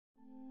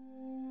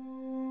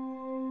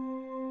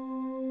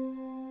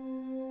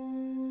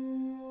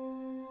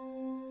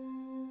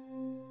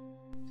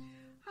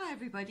Hi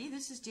everybody,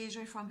 this is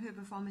Desiree from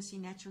Herba Farmacy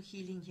Natural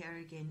Healing here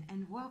again,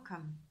 and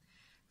welcome.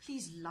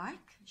 Please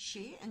like,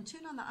 share and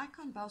turn on the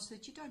icon bell so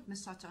that you don't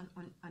miss out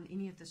on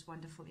any of this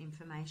wonderful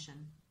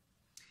information.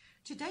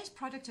 Today's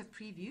product of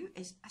preview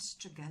is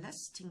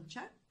Astragalus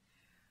Tincture,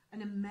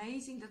 an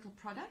amazing little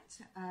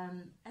product.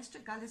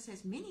 Astragalus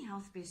has many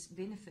health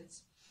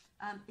benefits,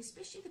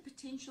 especially the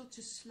potential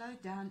to slow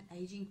down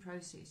aging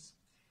process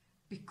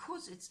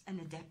because it's an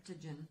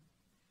adaptogen.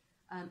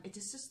 It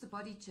assists the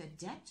body to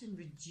adapt and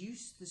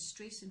reduce the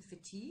stress and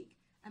fatigue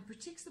and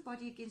protects the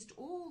body against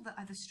all the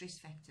other stress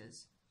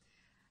factors.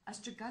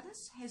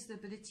 Astragalus has the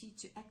ability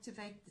to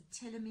activate the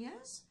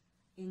telomeres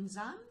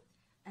enzyme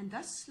and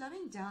thus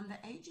slowing down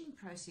the aging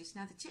process.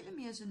 Now, the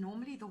telomeres are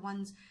normally the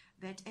ones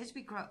that as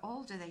we grow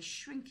older, they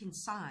shrink in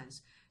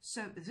size.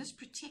 So this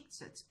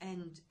protects it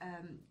and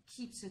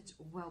keeps it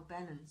well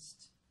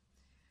balanced.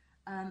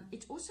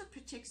 It also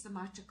protects the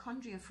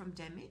mitochondria from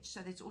damage.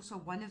 So that's also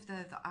one of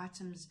the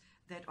items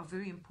that are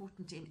very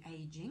important in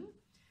aging.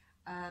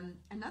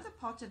 Another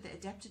part of the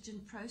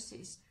adaptogen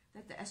process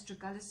that the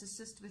Astragalus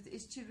assists with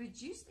is to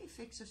reduce the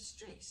effects of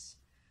stress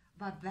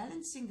by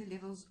balancing the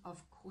levels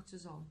of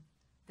cortisol.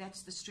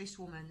 That's the stress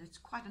hormone. It's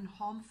quite a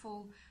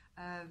harmful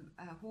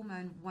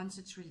hormone once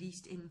it's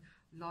released in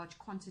large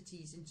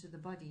quantities into the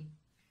body.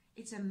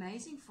 It's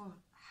amazing for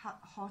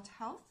heart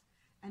health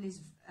and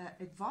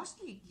it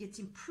vastly gets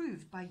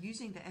improved by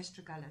using the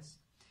Astragalus.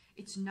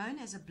 It's known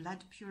as a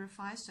blood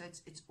purifier, so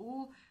it's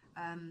all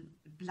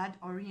blood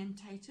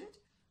orientated.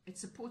 It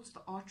supports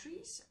the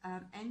arteries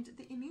and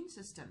the immune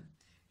system.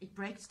 It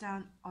breaks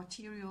down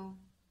arterial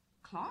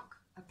plaque,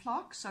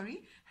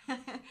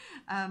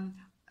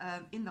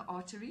 in the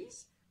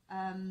arteries,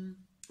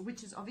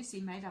 which is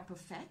obviously made up of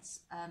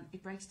fats.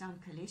 It breaks down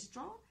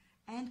cholesterol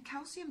and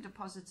calcium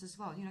deposits as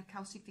well,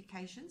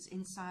 calcifications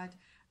inside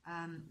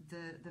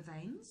the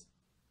veins.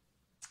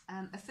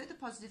 A further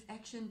positive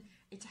action,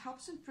 it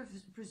helps and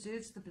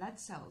preserves the blood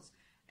cells.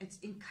 It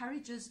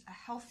encourages a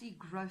healthy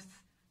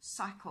growth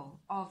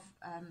cycle of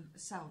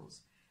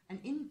cells. And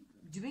in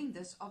doing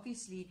this,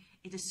 obviously,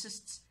 it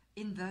assists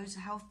in those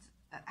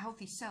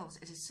healthy cells.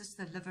 It assists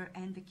the liver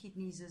and the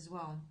kidneys as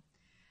well.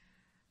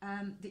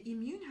 The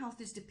immune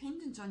health is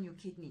dependent on your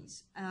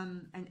kidneys.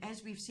 And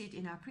as we've said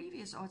in our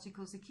previous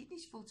articles, the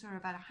kidneys filter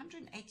about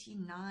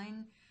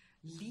 189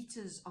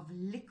 liters of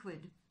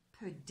liquid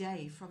per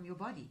day from your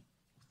body,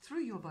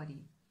 through your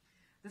body.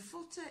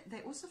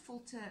 They also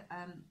filter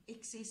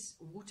excess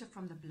water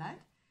from the blood,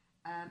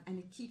 and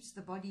it keeps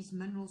the body's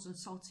minerals and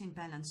salts in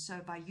balance. So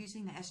by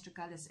using the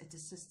Astragalus, it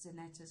assists in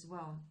that as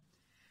well.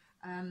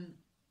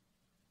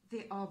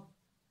 There are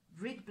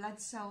red blood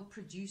cell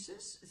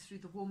producers through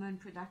the hormone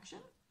production.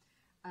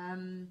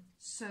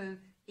 So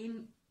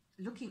in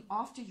looking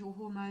after your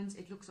hormones,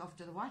 it looks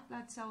after the white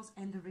blood cells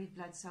and the red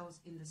blood cells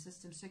in the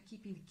system, so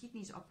keeping the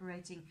kidneys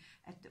operating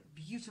at the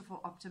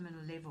beautiful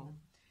optimal level.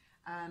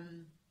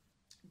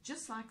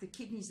 Just like the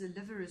kidneys, the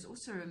liver is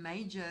also a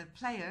major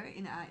player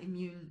in our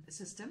immune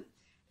system.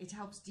 It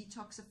helps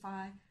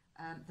detoxify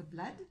the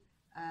blood,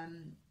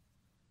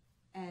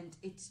 and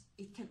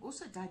it can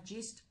also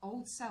digest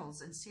old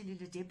cells and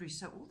cellular debris.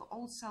 So all the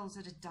old cells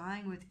that are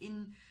dying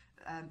within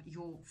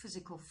your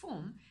physical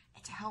form,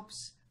 it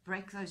helps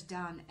break those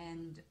down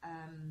and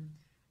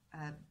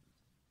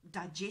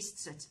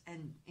digests it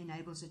and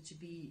enables it to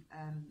be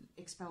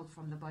expelled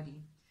from the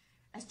body.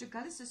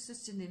 Astragalus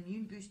assists in the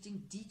immune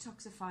boosting,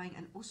 detoxifying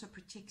and also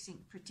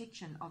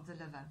protection of the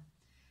liver.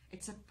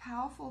 It's a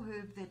powerful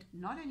herb that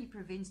not only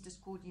prevents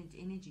discordant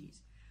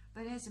energies,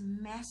 but has a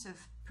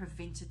massive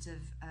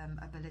preventative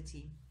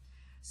ability.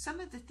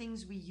 Some of the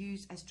things we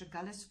use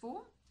Astragalus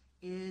for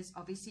is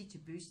obviously to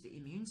boost the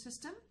immune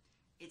system.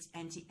 Its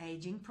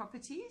anti-aging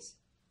properties.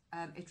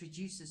 It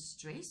reduces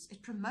stress.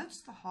 It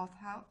promotes the heart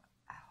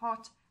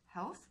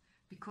health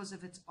because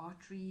of its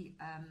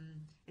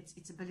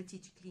its ability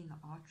to clean the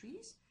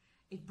arteries.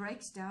 It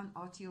breaks down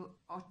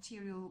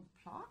arterial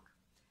plaque,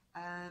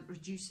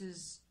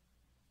 reduces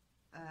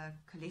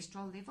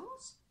cholesterol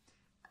levels,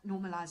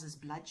 normalizes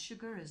blood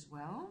sugar as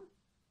well.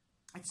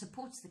 It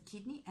supports the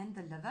kidney and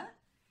the liver,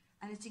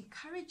 and it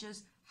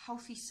encourages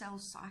healthy cell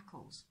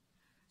cycles.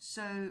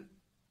 So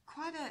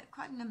quite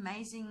an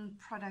amazing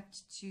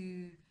product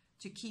to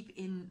keep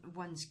in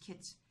one's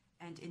kit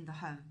and in the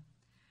home.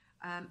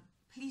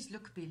 Please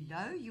look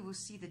below. You will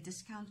see the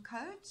discount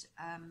code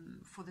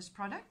for this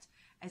product,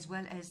 as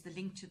well as the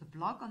link to the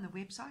blog on the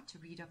website to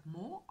read up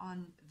more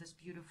on this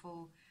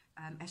beautiful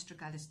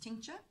Astragalus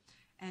tincture.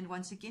 And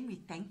once again, we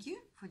thank you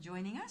for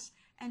joining us,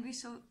 and we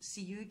shall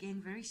see you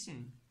again very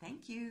soon.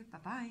 Thank you.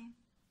 Bye-bye.